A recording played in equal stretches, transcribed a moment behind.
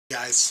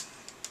guys,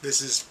 this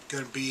is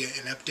going to be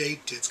an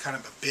update. It's kind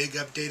of a big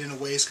update in a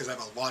ways because I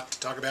have a lot to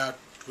talk about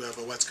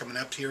what's coming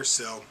up here,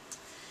 so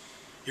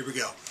here we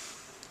go.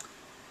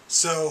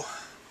 So,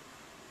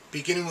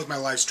 beginning with my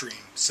live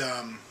streams,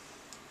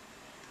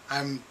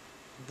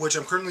 which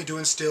I'm currently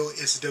doing still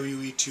is the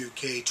WE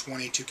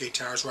 2K20 2K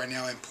Towers right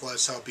now, and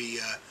plus I'll be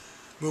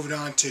moving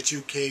on to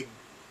 2K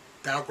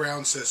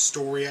Battlegrounds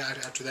story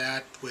after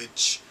that,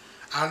 which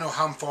I don't know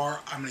how far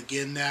I'm going to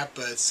get in that,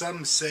 but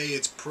some say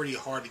it's pretty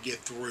hard to get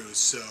through,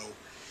 so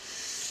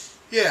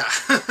yeah.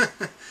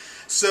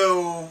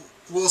 So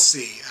we'll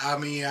see. I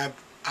mean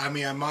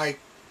I might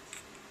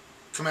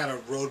come out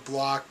of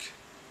roadblock,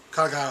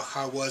 kind of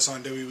how I was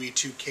on WE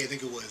 2K. I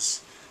think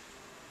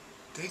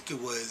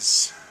it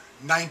was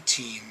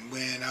 19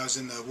 when I was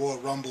in the Royal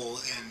Rumble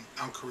and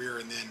on career,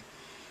 and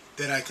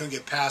then I couldn't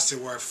get past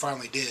it where I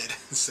finally did.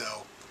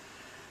 So,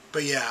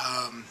 but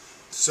yeah,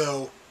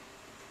 so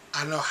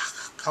I don't know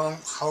how long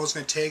it's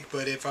going to take,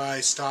 but if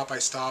I stop, I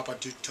stop on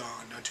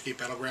 2K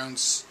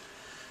Battlegrounds.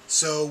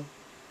 So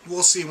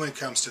we'll see when it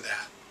comes to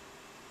that.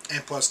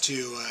 And plus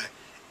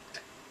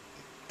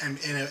and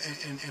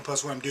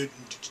plus when I'm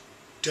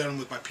done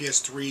with my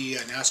PS3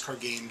 NASCAR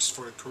games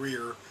for a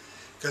career,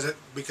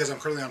 because I'm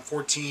currently on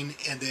 14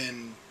 and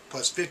then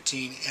plus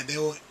 15, and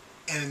then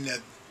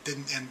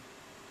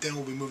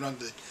we'll be moving on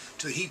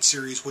to the Heat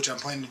series, which I'm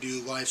planning to do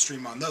live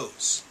stream on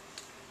those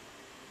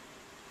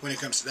when it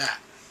comes to that.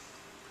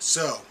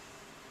 So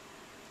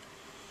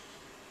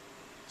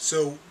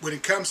when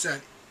it comes to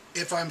that,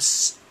 if I'm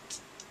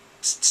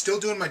still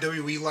doing my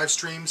WE live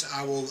streams,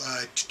 I will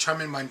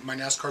chime in my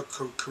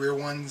NASCAR career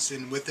ones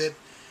in with it,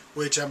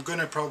 which I'm going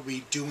to probably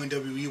be doing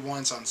WE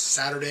ones on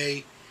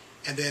Saturday,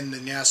 and then the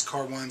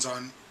NASCAR ones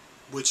on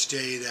which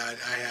day that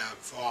I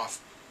have off.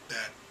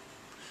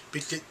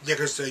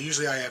 Because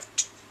usually I have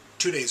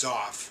 2 days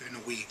off in a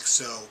week,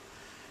 so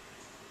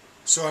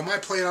I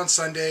might play it on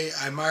Sunday.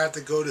 I might have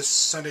to go to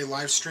Sunday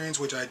live streams,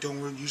 which I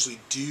don't usually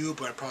do,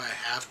 but I probably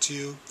have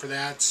to for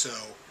that. So,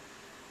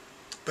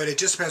 but it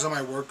just depends on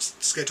my work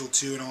schedule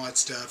too and all that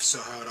stuff. So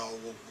how it'll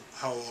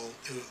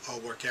all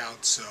work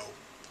out. So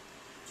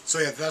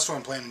yeah, that's what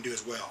I'm planning to do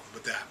as well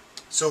with that.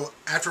 So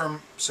after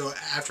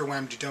when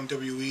I'm done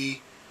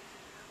WE,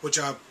 which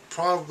I'll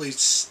probably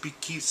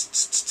keep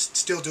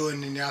still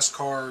doing the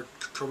NASCAR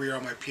career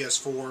on my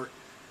PS4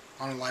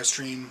 on a live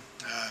stream.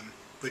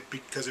 But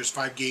because there's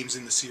 5 games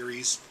in the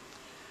series,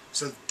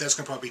 so that's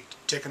going to probably be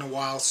taking a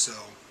while. So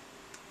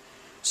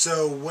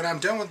when I'm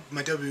done with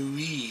my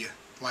WE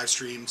live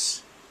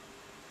streams,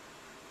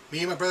 me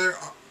and my brother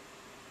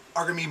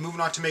are going to be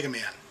moving on to Mega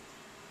Man.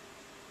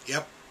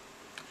 Yep,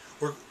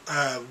 we're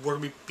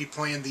going to be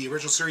playing the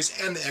original series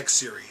and the X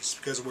series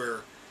because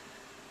we're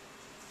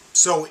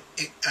so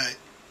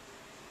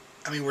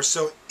we're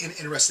so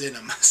interested in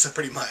them, so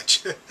pretty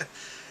much.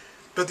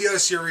 But the other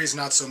series,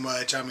 not so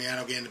much. I mean, I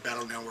don't get into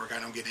Battle Network. I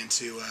don't get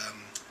into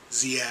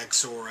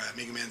ZX or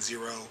Mega Man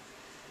Zero.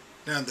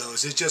 None of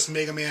those. It's just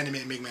Mega Man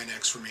and Mega Man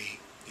X for me,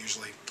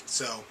 usually.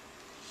 So,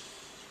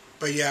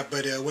 but yeah,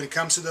 when it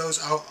comes to those,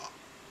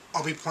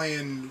 I'll be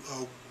playing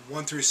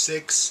 1 through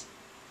 6,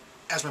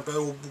 as my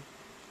brother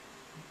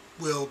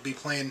will be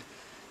playing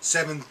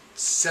 7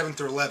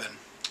 through 11.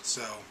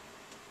 So,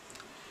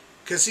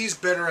 because he's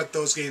better at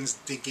those games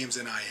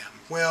than I am.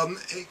 Well,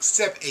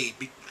 except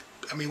 8.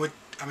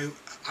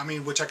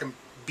 Which I can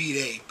beat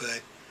 8,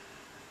 but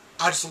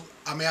I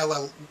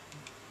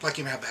like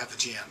him to have the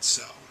chance.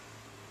 So,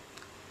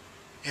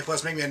 and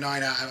plus, maybe at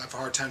 9, I have a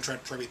hard time trying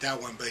to beat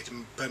that one. But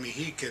I mean,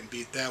 he can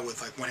beat that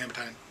with like one hand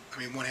behind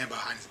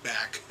his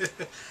back.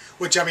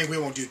 Which we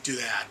won't do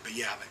that. But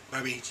yeah,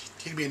 he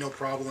can be no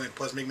problem. And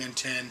plus, Mega Man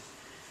 10.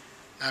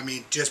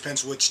 Just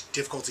depends which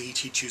difficulty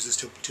he chooses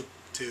to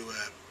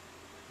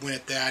win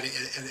at that,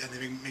 and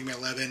then Mega Man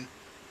 11.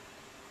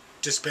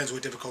 Just depends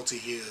what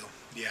difficulty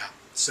yeah.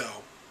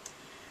 So,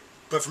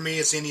 but for me,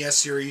 it's the NES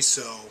series.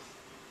 So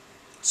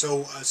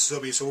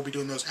we'll be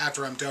doing those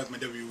after I'm done with my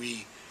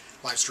WE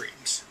live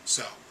streams.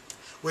 So,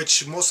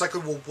 which most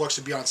likely will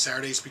actually be on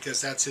Saturdays because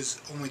that's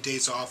his only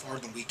days off are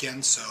the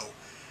weekends. So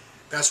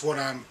that's what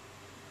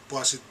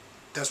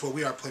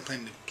we are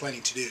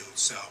planning to do.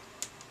 So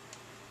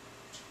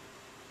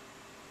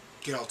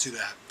get all to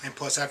that. And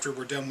plus, after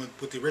we're done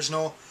with the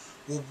original,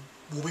 we'll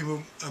be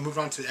moving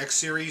on to the X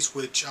series,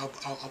 which I'll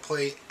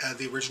play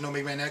the original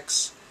Mega Man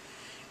X,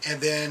 and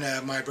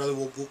then my brother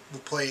will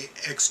play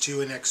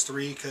X2 and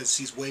X3 because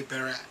he's way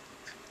better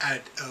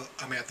at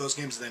those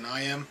games than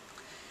I am.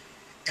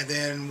 And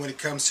then when it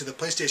comes to the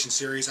PlayStation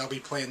series, I'll be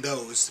playing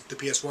those, the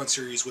PS1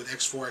 series with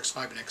X4,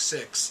 X5, and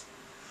X6,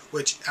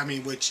 which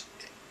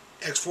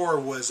X4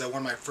 was one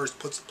of my first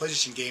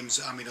PlayStation games.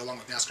 Along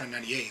with NASCAR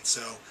 98,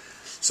 so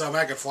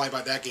I can fly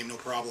by that game no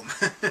problem.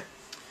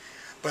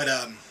 But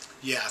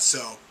yeah,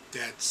 so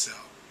that's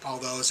all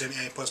those, and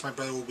plus my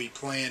brother will be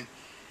playing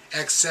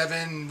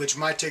X7, which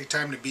might take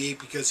time to beat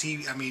because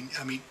he had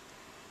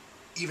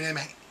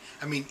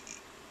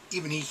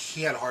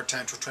a hard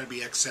time trying to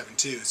beat X7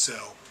 too.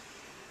 So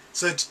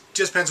it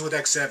just depends with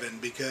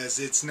X7 because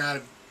it's not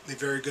a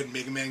very good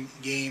Mega Man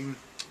game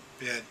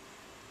But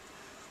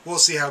we'll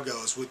see how it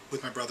goes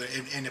with my brother.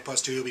 And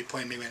plus 2, he'll be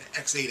playing maybe an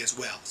X8 as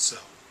well. So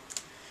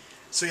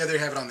yeah, there you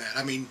have it on that.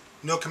 I mean,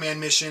 no command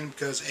mission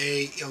because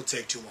A, it'll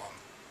take too long.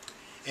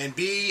 And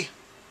B,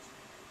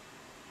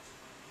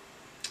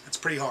 it's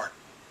pretty hard.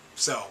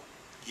 So,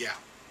 yeah.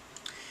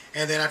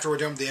 And then after we're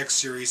done with the X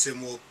series,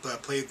 then we'll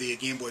play the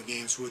Game Boy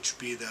games, which would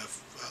be the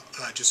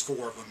just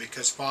 4 of them.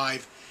 Because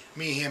 5,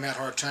 me and him had a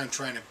hard time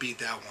trying to beat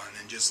that one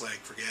and just like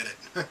forget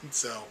it.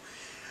 So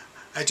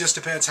it just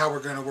depends how we're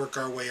going to work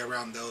our way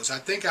around those. I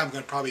think I'm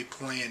going to probably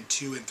play in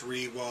 2 and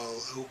 3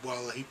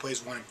 while he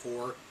plays 1 and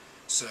 4.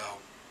 So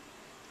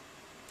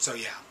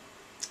yeah.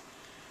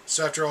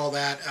 So after all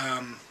that,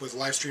 with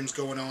live streams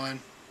going on,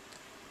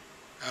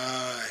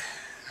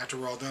 after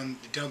we're all done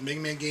with Mega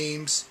Man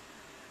games,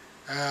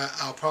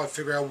 I'll probably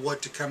figure out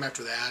what to come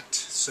after that.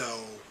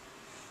 So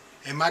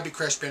it might be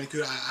Crash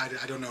Bandicoot. I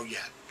don't know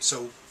yet.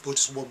 So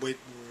we'll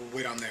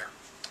wait on there.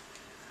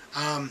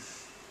 And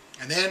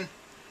then,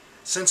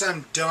 since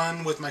I'm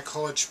done with my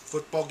college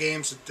football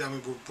games, I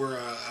mean, we're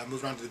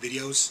moving on to the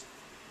videos.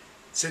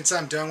 Since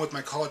I'm done with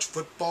my college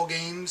football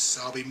games,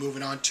 I'll be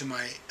moving on to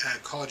my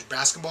college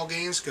basketball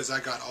games, because I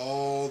got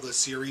all the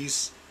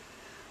series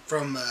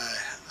from,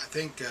 I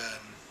think,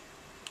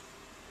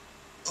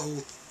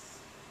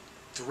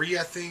 03,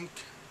 I think,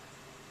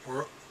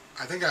 or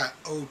I think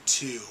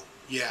 02,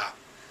 yeah.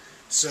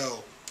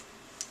 So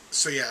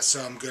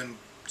I'm gonna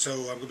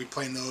be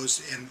playing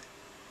those in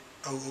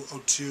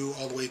 02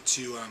 all the way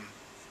to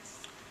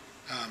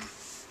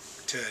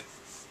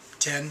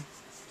 10.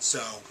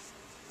 So,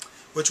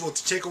 which will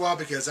take a while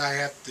because I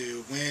have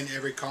to win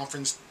every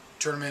conference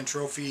tournament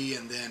trophy,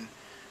 and then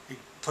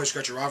plus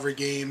you got your rivalry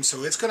games.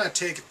 So it's gonna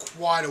take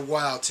quite a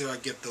while till I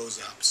get those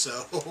up.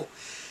 So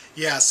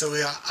yeah,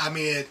 I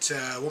mean it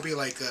won't be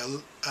like a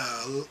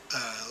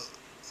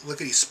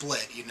lickety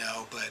split, you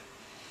know, but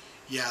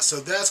yeah,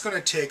 so that's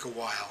gonna take a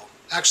while.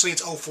 Actually,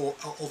 it's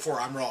 04.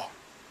 I'm wrong.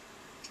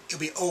 It'll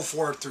be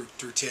 04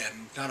 through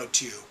 10, not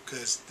 02,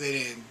 because they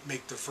didn't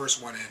make the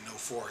first one in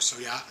 04. So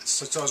yeah,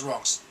 so I was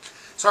wrong.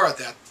 Sorry about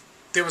that.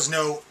 There was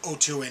no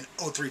 02 and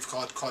 03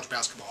 for college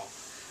basketball.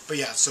 But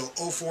yeah, so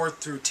 04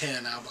 through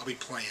 10 I'll be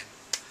playing.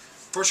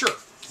 For sure.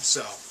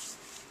 So,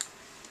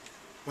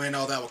 when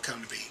all that will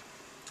come to be.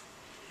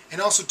 And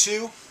also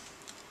too,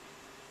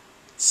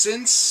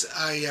 since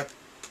I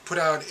put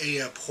out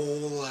a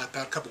poll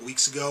about a couple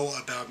weeks ago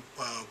about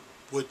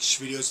which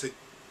videos that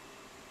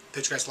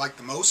you guys like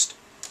the most,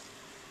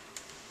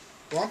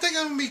 well, I'm thinking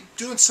I'm going to be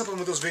doing something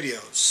with those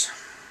videos.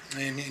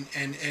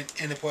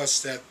 And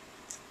plus that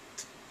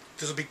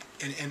this will be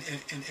and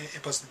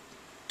plus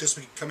this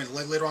will be coming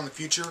later on in the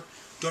future.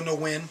 Don't know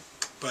when,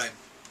 but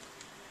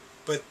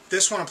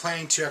this one I'm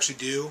planning to actually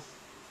do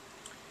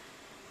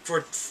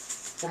for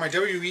my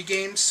WWE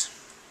games.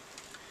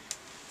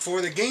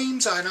 For the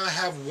games, I now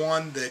have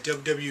won the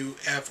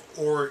WWF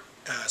or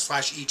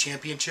 /E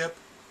championship.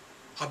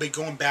 I'll be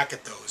going back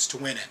at those to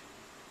win it.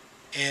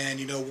 And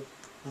you know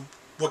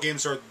what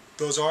games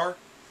those are?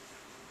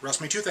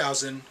 WrestleMania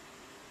 2000,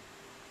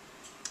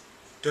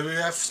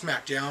 WWF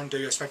SmackDown,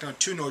 WWF SmackDown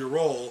 2 Know Your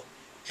Role,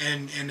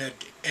 and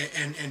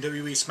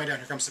WWE SmackDown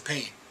Here Comes the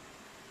Pain.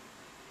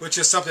 Which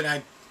is something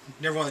I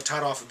never won the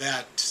title off of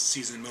that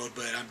season mode,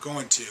 but I'm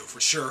going to, for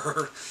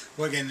sure.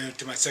 We'll get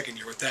into my second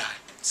year with that.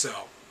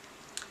 So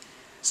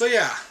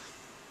yeah,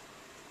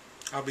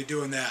 I'll be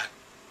doing that.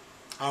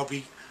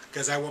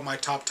 Because I want my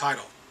top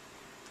title.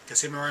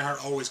 Because Hitman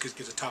Rinehart always gets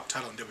a top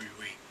title in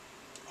WWE.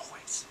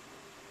 Always.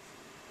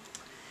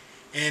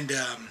 And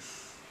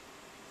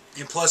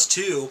plus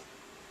 2,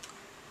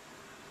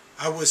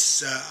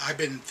 I've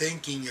been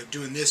thinking of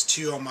doing this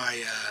too on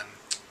my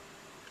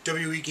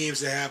WWE games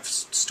that have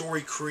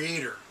story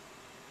creator.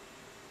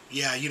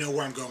 Yeah, you know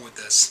where I'm going with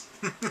this.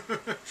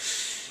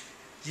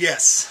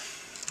 Yes,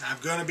 I'm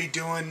going to be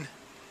doing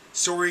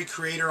story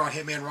creator on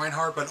Hitman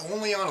Rinehart, but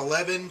only on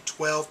 11,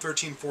 12,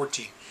 13,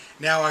 14.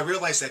 Now, I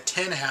realize that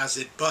 10 has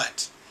it,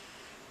 but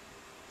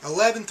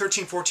 11,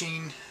 13,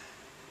 14,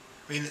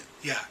 I mean,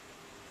 yeah,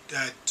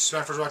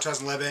 Smash Bros.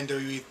 2011,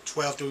 WWE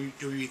 12,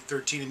 WWE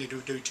 13, and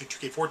WWE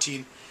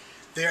 2K14,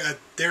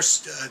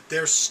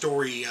 their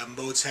story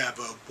modes have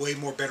way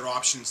more better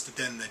options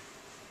than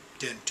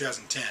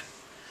 2010.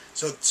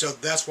 So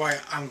that's why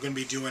I'm going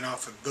to be doing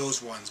off of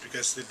those ones,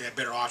 because they have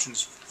better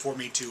options for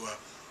me to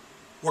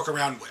work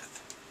around with.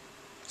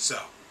 So,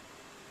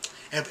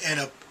 and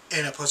a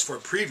plus for a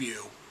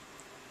preview,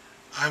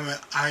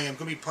 I am going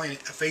to be playing a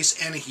face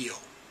and a heel,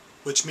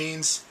 which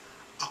means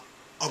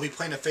I'll be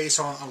playing a face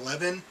on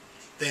 11,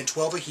 then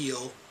 12 a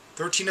heel,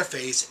 13 a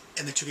face,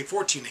 and then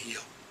 2K14 a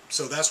heel.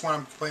 So that's what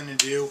I'm planning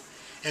to do.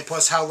 And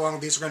plus how long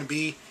these are going to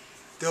be,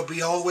 they'll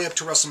be all the way up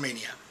to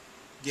WrestleMania.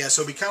 Yeah,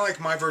 so it'll be kind of like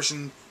my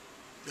version,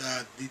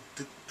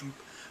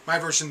 my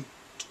version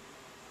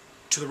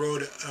to the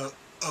road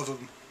of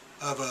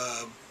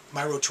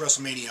my road to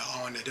WrestleMania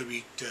on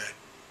WWE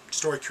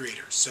Story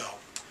Creator. So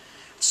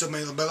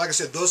but like I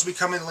said, those will be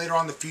coming later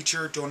on in the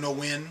future. Don't know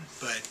when,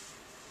 but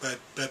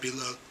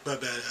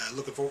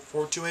looking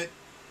forward to it.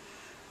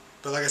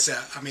 But like I said,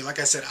 I mean,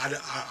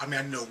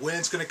 I don't know when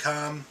it's going to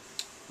come.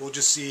 We'll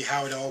just see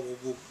how it all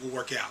will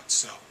work out.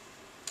 So,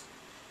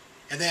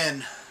 and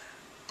then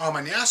on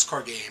my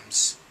NASCAR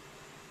games,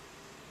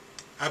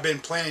 I've been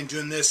planning on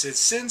doing this. It's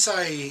since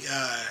I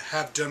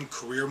have done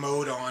career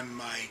mode on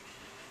my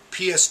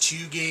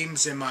PS2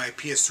 games and my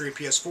PS3 and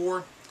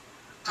PS4.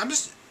 I'm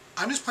just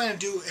planning to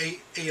do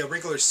a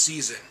regular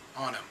season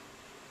on them.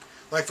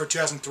 Like for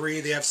 2003,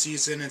 they have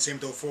season, and same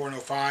with 04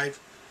 and 05.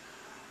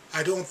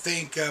 I don't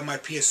think my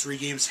PS3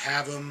 games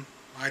have them.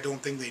 I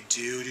don't think they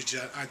do.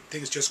 I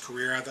think it's just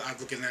career. I'm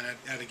looking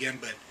at it again,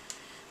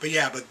 but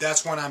yeah, but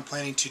that's what I'm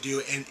planning to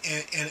do, and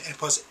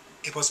plus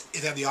if I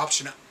have the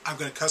option, I'm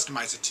going to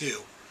customize it too.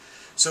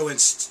 So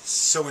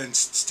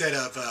instead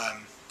of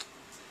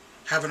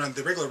having on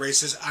the regular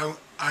races,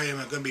 I am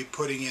going to be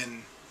putting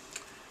in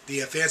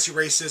the fancy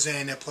races,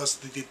 and plus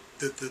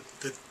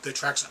the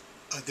tracks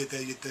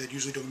that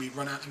usually don't be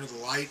run out under the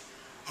light.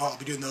 I'll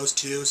be doing those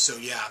too. So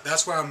yeah,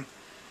 that's what I'm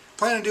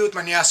planning to do with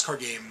my NASCAR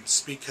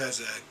games,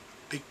 because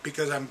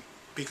I'm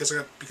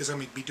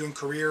going to be doing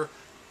career.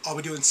 I'll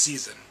be doing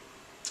season.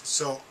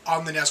 So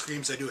on the NASCAR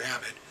games, I do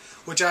have it,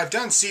 which I've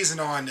done season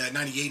on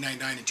 98,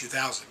 99, and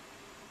 2000,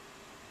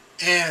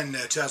 and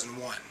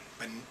 2001.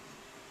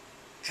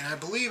 And I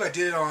believe I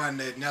did it on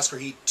NASCAR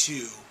Heat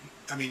 2.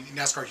 I mean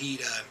NASCAR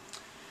Heat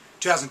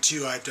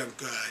 2002. I've done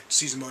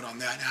season mode on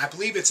that, and I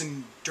believe it's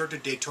in Dirt to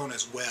Daytona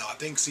as well. I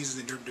think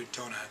season's in Dirt to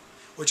Daytona,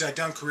 which I've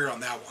done career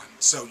on that one.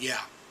 So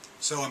yeah,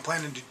 so I'm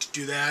planning to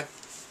do that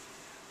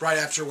right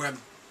after when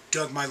I've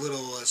done my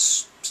little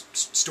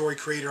story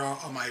creator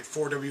on my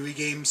 4WE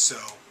games. So,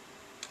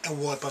 and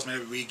well, plus my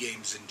WWE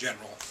games in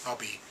general, I'll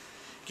be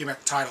getting back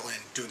the title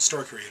and doing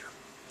story creator.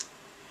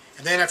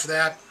 And then after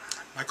that,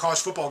 my college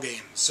football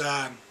games.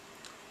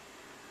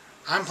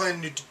 I'm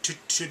planning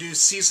to do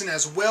season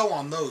as well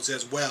on those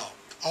as well.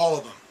 All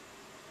of them.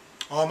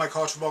 All my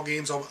college football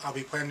games, I'll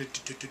be planning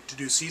to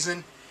do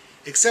season,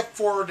 except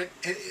for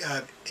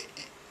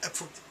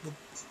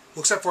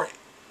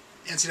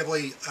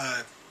NCAA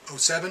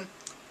 07,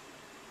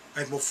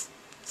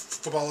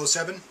 football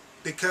 07,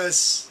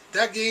 because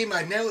that game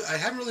I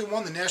haven't really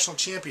won the national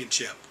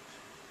championship.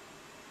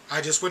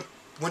 I just went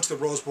to the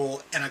Rose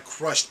Bowl and I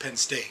crushed Penn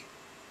State.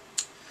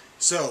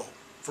 So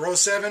for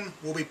 07,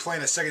 we'll be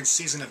playing a second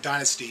season of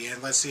Dynasty,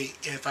 and let's see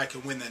if I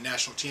can win the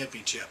national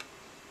championship.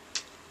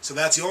 So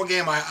that's the only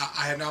game I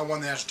have not won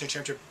the national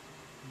championship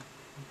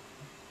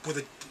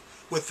with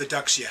the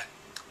Ducks yet.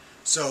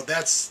 So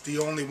that's the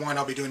only one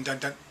I'll be doing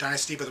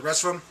Dynasty, but the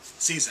rest of them,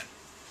 season,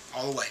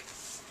 all the way.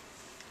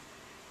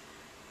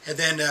 And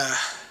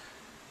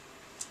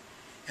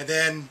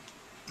then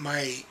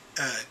my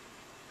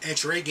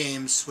NHRA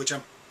games, which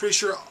I'm pretty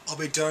sure I'll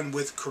be done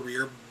with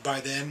career by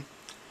then.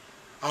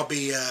 I'll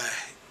be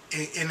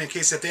in the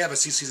case that they have a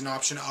season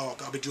option,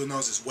 I'll be doing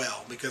those as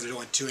well, because there's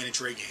only 2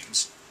 NHRA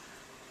games.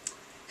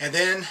 And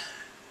then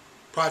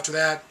probably after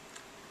that,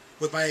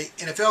 with my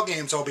NFL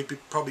games, I'll be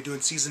probably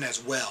doing season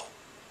as well.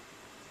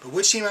 But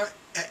which team am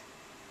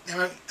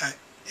I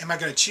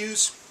going to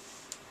choose?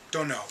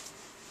 Don't know.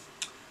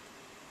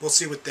 We'll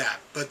see with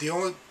that. But the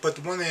one of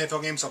the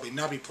NFL games I'll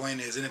not be playing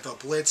is NFL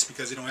Blitz,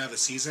 because they don't have a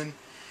season.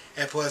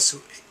 And plus,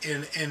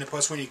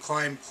 when you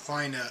climb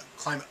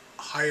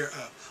higher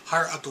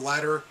up the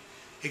ladder,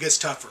 it gets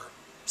tougher.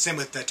 Same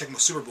with that Tecmo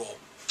Super Bowl.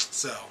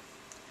 So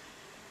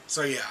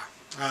yeah.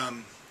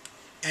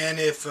 And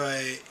if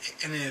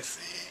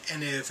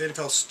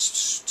NFL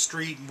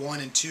Street 1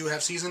 and 2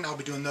 have season, I'll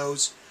be doing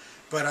those.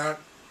 But I'm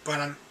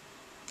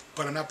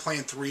not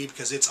playing 3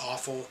 because it's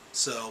awful.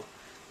 So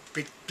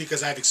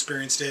because I've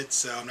experienced it,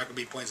 so I'm not going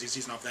to be playing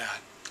season off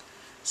that.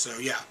 So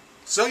yeah.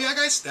 So yeah,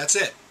 guys, that's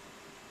it.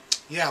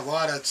 Yeah, a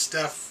lot of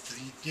stuff,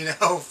 you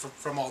know,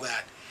 from all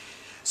that.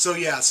 So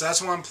yeah, so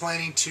that's what I'm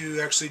planning to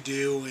actually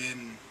do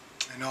and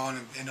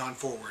on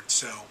forward.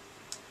 So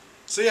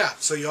yeah,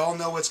 so you all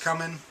know what's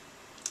coming.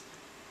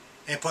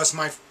 And plus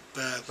my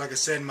like I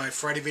said, my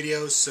Friday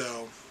videos,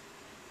 so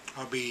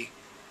I'll be,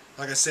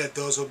 like I said,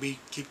 those will be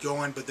keep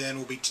going, but then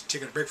we'll be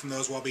taking a break from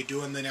those while I'll be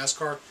doing the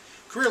NASCAR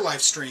career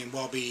live stream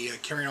while I'll be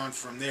carrying on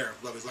from there,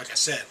 like I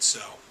said.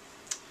 So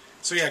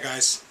yeah,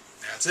 guys,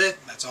 that's it.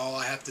 That's all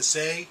I have to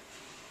say.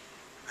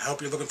 I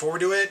hope you're looking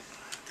forward to it.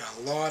 Got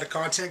a lot of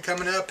content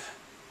coming up,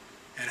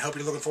 and I hope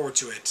you're looking forward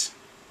to it.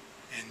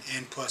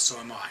 And plus, so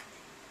am I.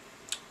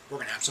 We're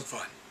going to have some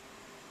fun.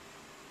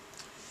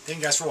 Thank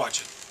you guys for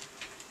watching.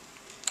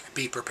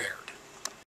 Be prepared.